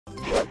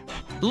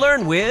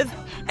Learn with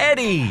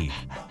Eddie.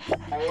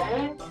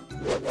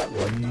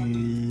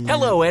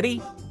 Hello,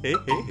 Eddie.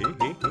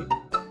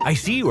 I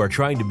see you are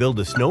trying to build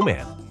a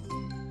snowman.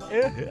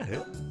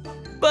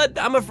 But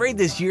I'm afraid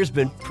this year's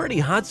been pretty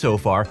hot so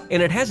far,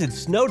 and it hasn't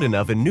snowed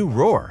enough in New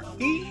Roar.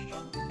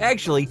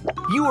 Actually,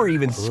 you were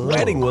even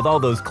sweating with all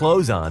those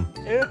clothes on.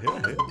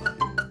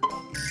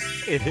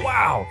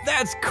 Wow,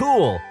 that's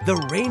cool! The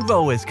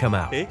rainbow has come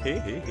out.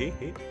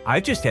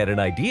 I've just had an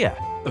idea.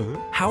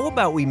 How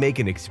about we make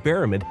an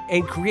experiment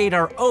and create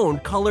our own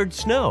colored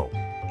snow?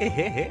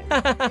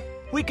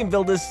 We can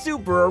build a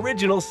super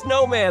original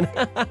snowman.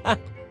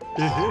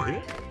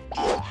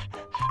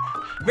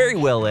 Very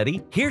well,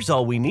 Eddie. Here's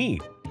all we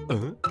need.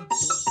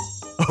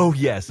 Oh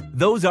yes,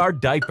 those are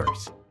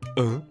diapers.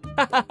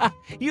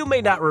 You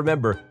may not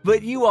remember,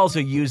 but you also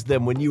used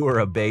them when you were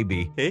a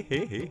baby.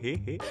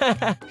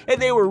 And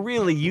they were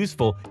really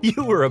useful.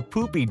 You were a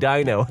poopy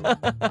dino.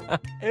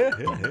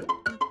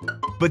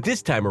 But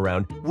this time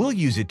around, we'll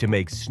use it to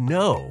make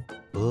snow.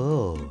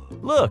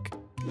 Look.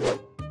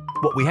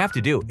 What we have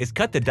to do is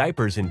cut the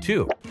diapers in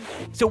two,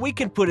 so we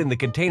can put in the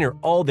container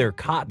all their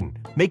cotton,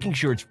 making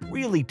sure it's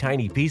really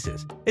tiny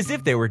pieces, as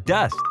if they were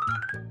dust.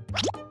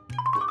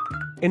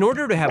 In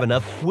order to have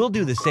enough, we'll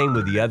do the same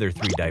with the other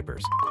 3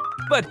 diapers.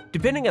 But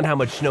depending on how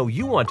much snow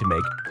you want to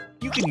make,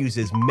 you can use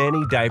as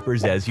many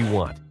diapers as you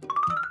want.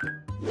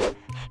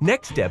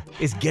 Next step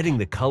is getting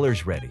the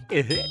colors ready.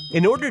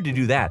 In order to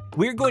do that,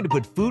 we're going to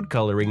put food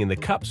coloring in the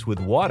cups with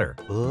water.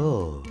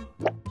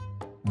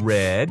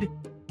 Red,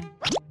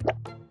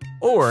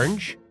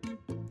 orange,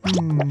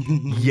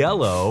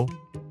 yellow,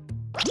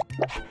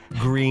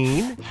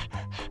 green,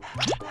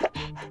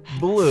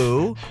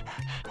 blue,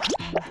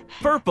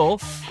 purple,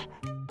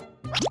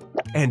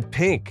 and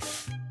pink.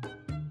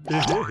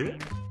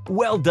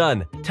 Well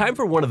done! Time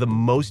for one of the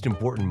most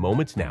important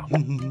moments now.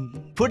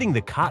 Putting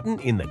the cotton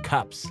in the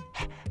cups.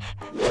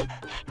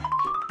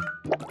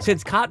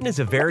 Since cotton is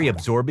a very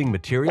absorbing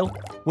material,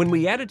 when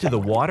we add it to the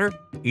water,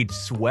 it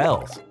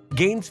swells,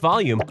 gains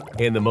volume,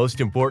 and the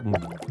most important,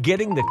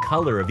 getting the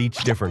color of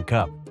each different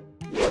cup.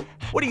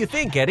 What do you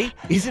think, Eddie?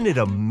 Isn't it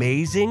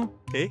amazing?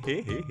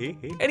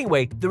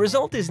 Anyway, the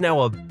result is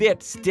now a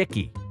bit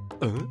sticky.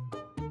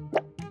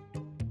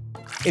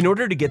 In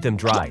order to get them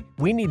dry,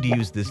 we need to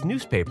use this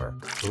newspaper.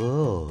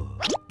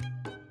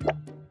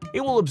 It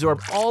will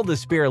absorb all the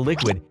spare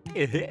liquid,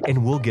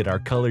 and we'll get our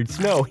colored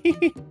snow.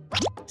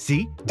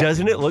 See,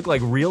 doesn't it look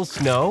like real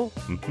snow?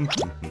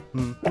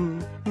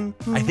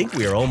 I think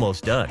we are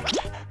almost done.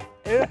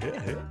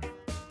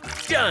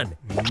 Done!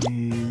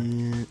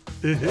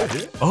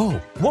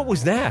 Oh, what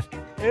was that?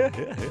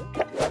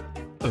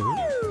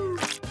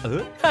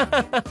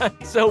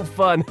 So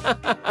fun!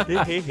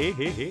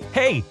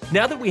 Hey,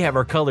 now that we have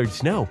our colored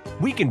snow,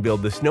 we can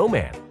build the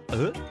snowman.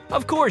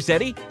 Of course,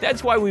 Eddie.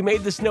 That's why we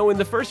made the snow in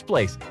the first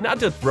place, not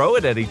to throw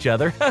it at each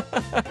other.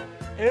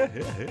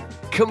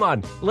 Come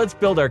on, let's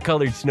build our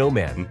colored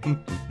snowman.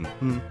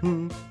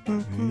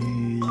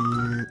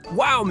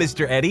 Wow,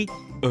 Mr. Eddie!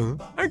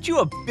 Aren't you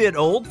a bit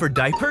old for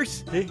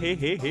diapers?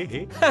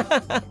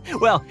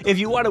 Well, if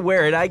you want to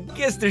wear it, I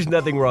guess there's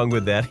nothing wrong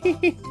with that.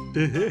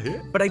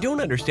 But I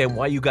don't understand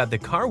why you got the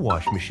car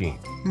wash machine.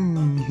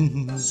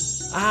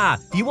 Ah,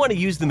 you want to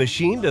use the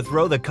machine to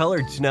throw the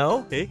colored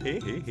snow?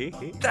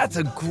 That's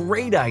a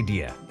great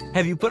idea.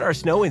 Have you put our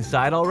snow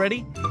inside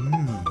already?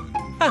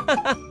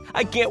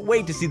 I can't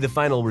wait to see the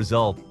final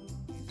result.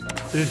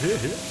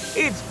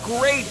 It's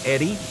great,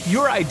 Eddie.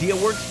 Your idea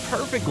works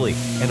perfectly.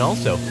 And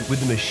also, with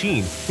the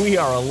machine, we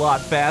are a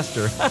lot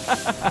faster.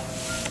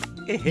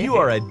 You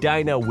are a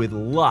dino with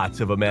lots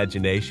of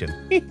imagination.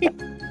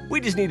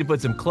 We just need to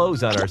put some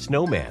clothes on our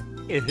snowman.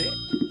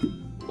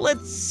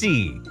 Let's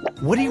see.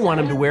 What do you want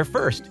him to wear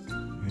first?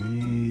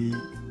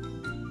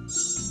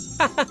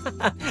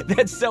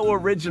 That's so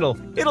original.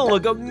 It'll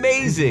look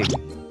amazing.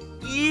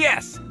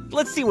 Yes!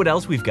 Let's see what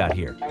else we've got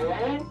here.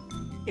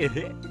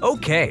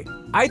 Okay,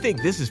 I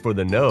think this is for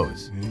the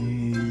nose.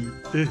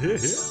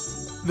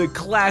 The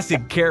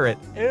classic carrot.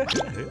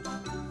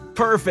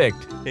 Perfect.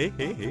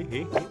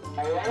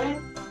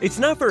 It's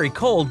not very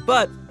cold,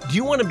 but do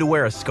you want him to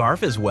wear a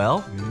scarf as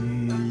well?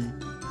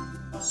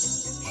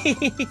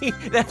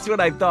 That's what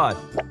I thought.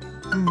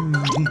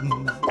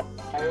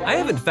 I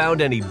haven't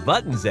found any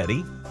buttons,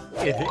 Eddie.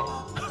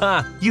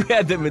 Ha, you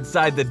had them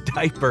inside the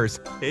diapers.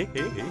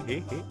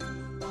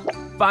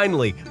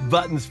 Finally,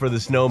 buttons for the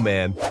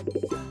snowman.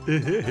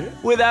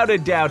 Without a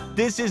doubt,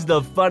 this is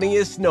the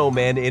funniest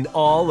snowman in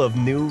all of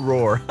New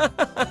Roar.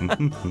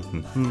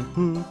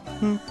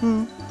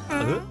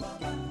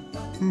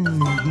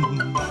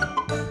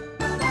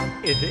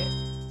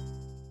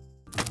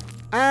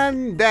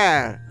 And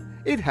there!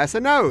 It has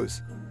a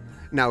nose.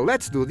 Now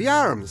let's do the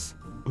arms.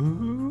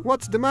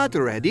 What's the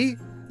matter, Eddie?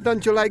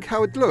 Don't you like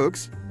how it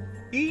looks?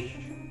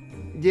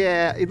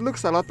 Yeah, it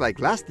looks a lot like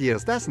last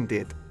year's, doesn't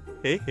it?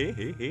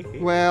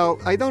 Well,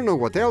 I don't know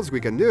what else we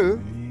can do.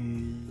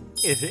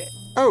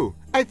 Oh,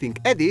 I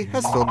think Eddie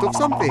has thought of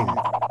something.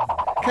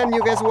 Can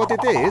you guess what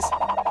it is?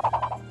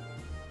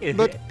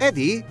 But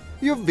Eddie,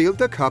 you've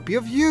built a copy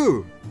of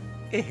you.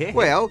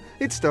 Well,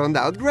 it's turned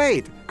out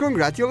great.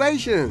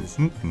 Congratulations!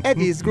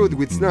 Eddie is good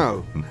with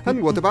snow.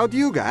 And what about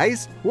you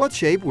guys? What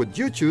shape would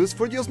you choose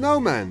for your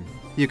snowman?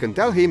 You can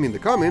tell him in the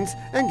comments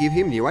and give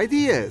him new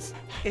ideas.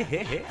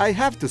 I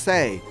have to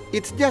say,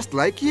 it's just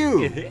like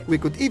you. We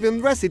could even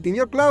dress it in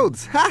your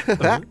clothes.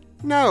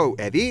 No,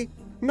 Eddie,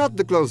 not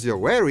the clothes you're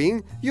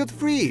wearing. You'd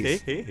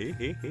freeze.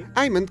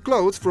 I meant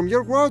clothes from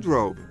your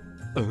wardrobe.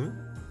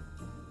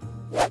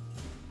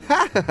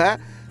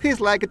 He's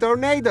like a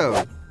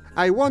tornado.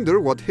 I wonder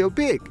what he'll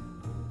pick.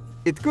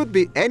 It could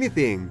be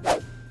anything.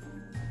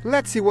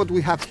 Let's see what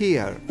we have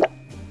here.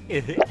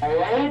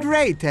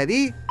 Great,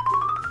 Eddie!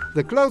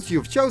 The clothes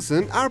you've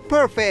chosen are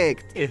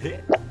perfect.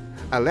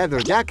 A leather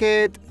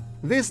jacket.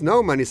 This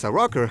snowman is a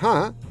rocker,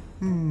 huh?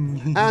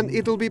 And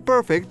it'll be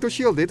perfect to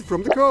shield it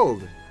from the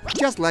cold.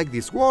 Just like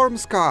this warm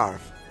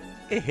scarf.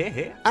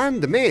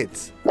 And the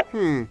mitts.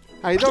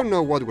 I don't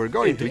know what we're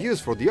going to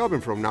use for the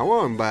oven from now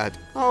on, but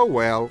oh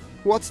well.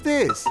 What's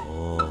this?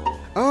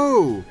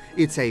 Oh,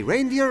 it's a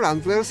reindeer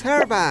antlers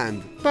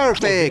hairband.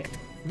 Perfect!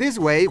 This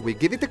way we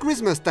give it a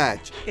Christmas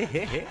touch.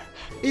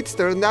 It's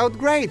turned out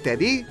great,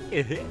 Eddie.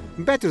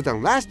 Better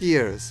than last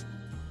year's.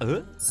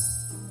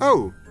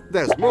 Oh,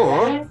 there's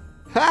more.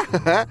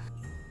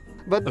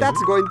 But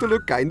that's going to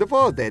look kind of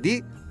odd,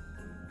 Eddie.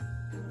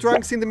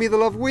 Trunks in the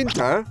middle of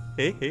winter.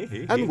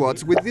 And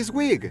what's with this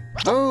wig?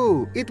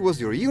 Oh, it was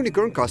your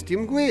unicorn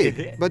costume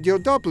wig. But your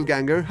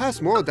doppelganger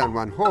has more than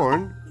one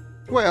horn.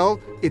 Well,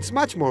 it's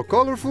much more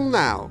colorful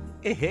now.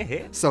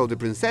 So the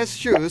princess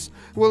shoes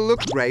will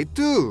look great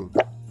too.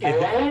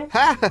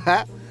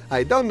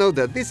 I don't know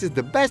that this is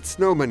the best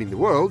snowman in the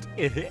world,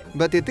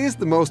 but it is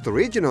the most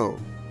original.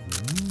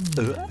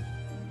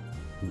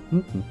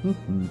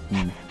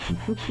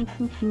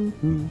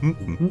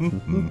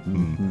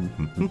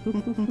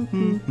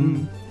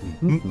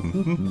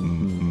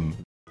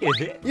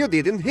 You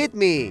didn't hit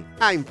me.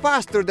 I'm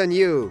faster than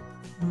you.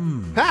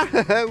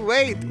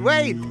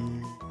 Wait.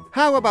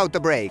 How about a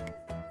break?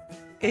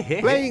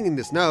 Playing in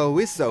the snow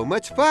is so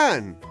much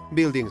fun.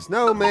 Building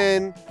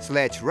snowmen,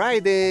 sledge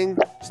riding,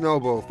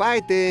 snowball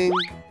fighting.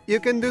 You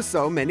can do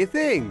so many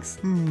things.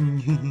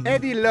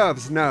 Eddie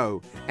loves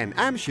snow, and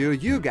I'm sure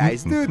you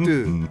guys do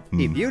too.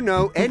 If you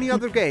know any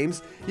other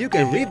games, you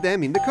can leave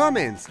them in the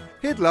comments.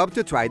 He'd love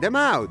to try them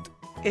out.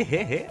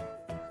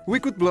 We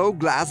could blow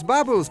glass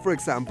bubbles, for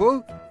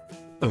example.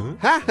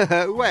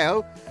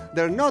 Well,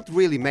 they're not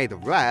really made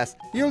of glass.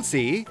 You'll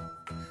see.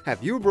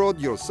 Have you brought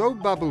your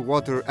soap bubble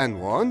water and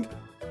wand?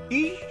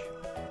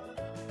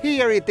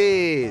 Here it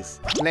is.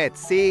 Let's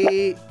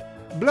see.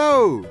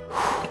 Blow.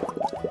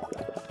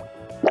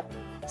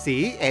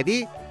 See,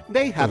 Eddie?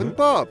 They haven't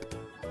popped.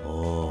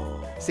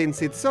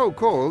 Since it's so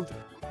cold,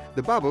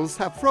 the bubbles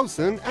have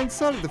frozen and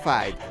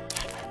solidified.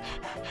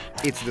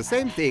 It's the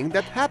same thing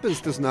that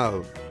happens to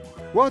snow.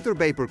 Water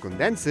vapor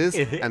condenses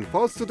and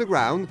falls to the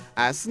ground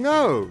as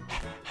snow.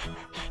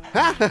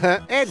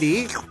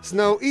 Eddie,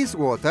 snow is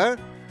water,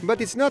 but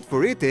it's not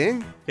for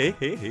eating.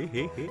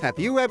 Have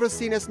you ever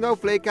seen a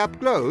snowflake up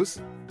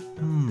close?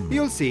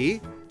 You'll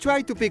see.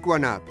 Try to pick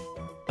one up.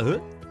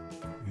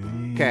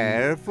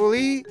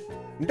 Carefully.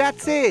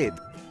 That's it.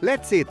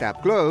 Let's see it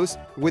up close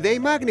with a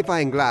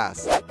magnifying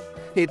glass.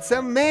 It's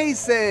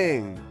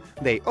amazing.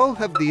 They all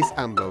have these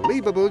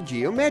unbelievable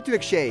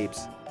geometric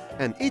shapes,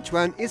 and each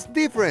one is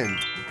different.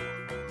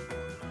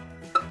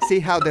 See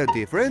how they're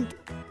different?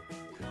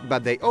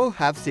 But they all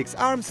have 6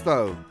 arms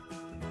though.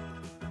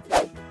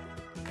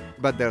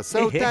 But they're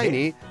so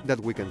tiny that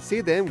we can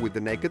see them with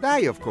the naked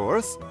eye, of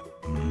course.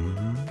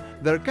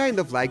 They're kind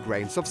of like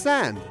grains of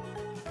sand.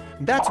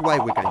 That's why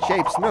we can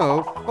shape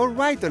snow or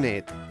write on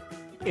it.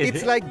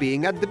 It's like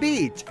being at the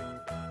beach.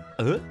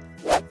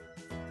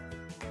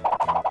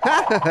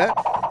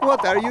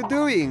 What are you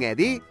doing,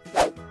 Eddie?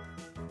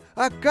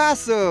 A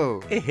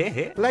castle!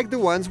 Like the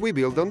ones we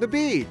built on the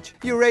beach.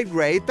 You're a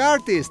great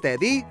artist,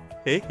 Eddie.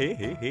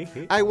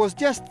 I was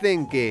just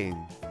thinking.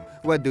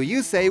 What do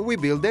you say we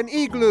build an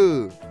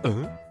igloo?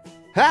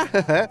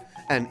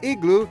 An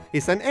igloo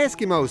is an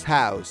Eskimo's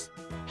house.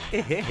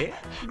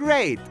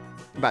 Great!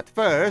 But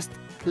first,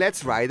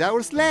 let's ride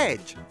our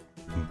sledge.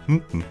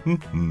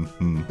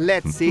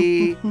 Let's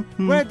see.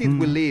 Where did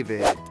we leave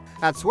it?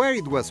 I swear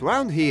it was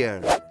round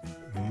here.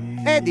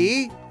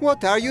 Eddie,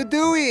 what are you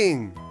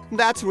doing?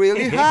 That's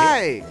really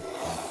high.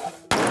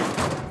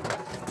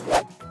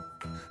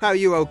 Are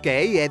you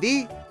okay,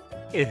 Eddie?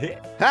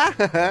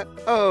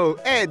 Oh,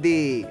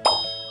 Eddie!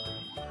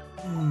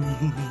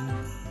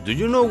 Do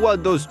you know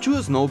what those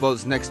 2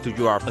 snowballs next to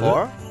you are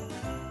for?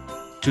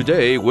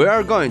 Today we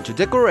are going to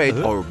decorate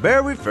our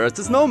very first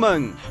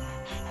snowman.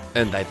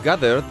 And I've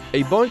gathered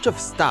a bunch of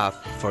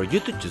stuff for you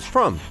to choose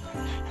from.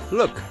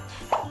 Look,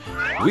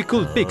 we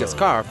could pick a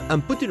scarf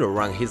and put it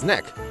around his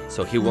neck,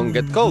 so he won't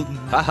get cold.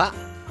 Haha!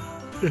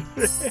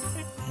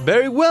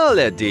 Very well,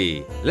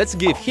 Eddie. Let's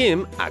give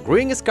him a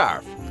green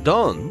scarf.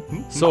 Done.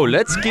 So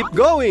let's keep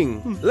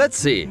going. Let's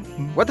see.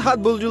 What hat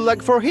would you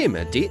like for him,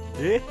 Eddie?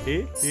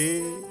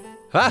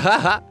 Ha ha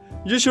ha!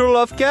 You sure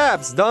love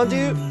caps, don't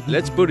you?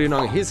 Let's put it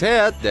on his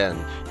head then.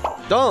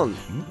 Done!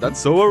 That's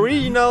so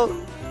original!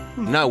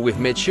 Now we've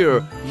made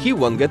sure he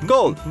won't get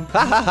cold.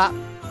 Ha ha ha!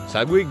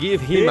 Shall we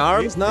give him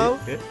arms now?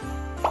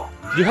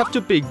 You have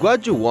to pick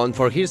what you want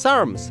for his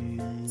arms.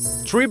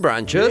 3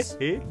 branches?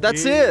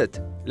 That's it!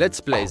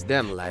 Let's place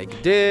them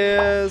like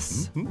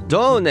this.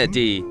 Done,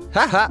 Eddie!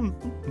 Ha ha!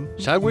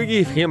 Shall we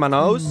give him a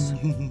nose?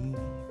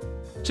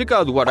 Check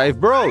out what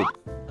I've brought!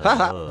 Ha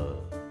ha!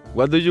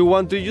 What do you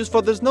want to use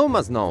for the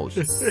snowman's nose?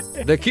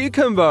 The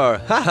cucumber!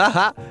 Ha ha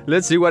ha!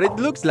 Let's see what it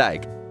looks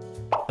like.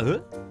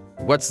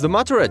 What's the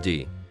matter,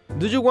 Eddie?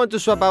 Do you want to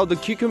swap out the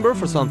cucumber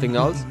for something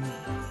else?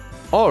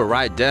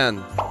 Alright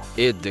then,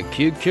 eat the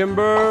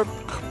cucumber,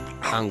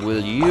 and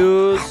we'll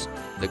use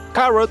the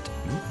carrot.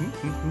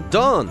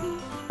 Done!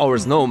 Our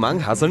snowman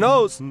has a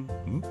nose.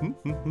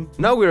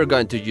 Now we're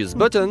going to use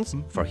buttons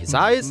for his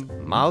eyes,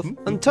 mouth,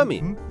 and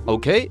tummy.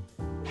 Okay?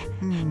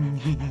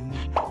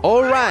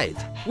 Alright,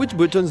 which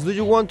buttons do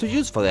you want to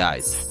use for the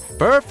eyes?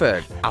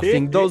 Perfect! I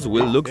think those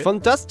will look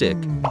fantastic.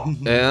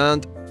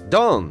 And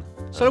done!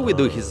 Shall we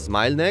do his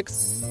smile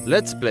next?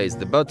 Let's place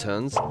the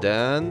buttons,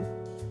 then...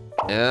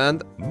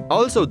 And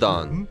also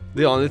done.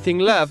 The only thing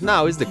left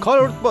now is the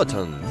colored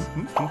buttons.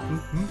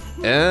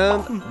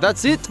 And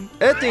that's it,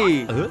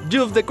 Eddie!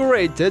 You've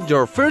decorated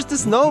your first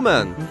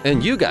snowman!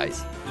 And you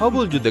guys, how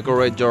will you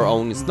decorate your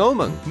own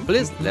snowman?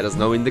 Please let us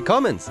know in the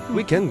comments.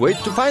 We can't wait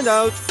to find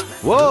out.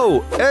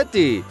 Whoa,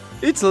 Eddie!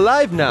 It's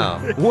alive now!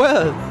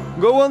 Well,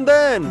 go on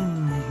then!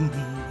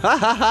 Ha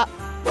ha ha!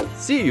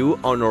 See you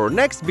on our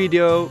next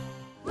video!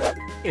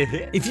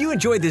 If you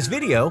enjoyed this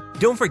video,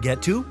 don't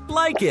forget to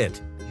like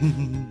it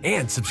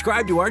and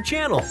subscribe to our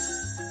channel.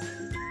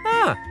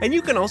 And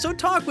you can also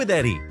talk with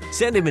Eddie.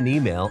 Send him an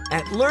email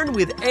at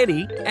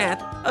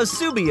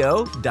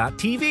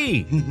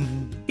learnwitheddy@asubio.tv.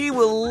 He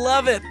will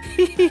love it.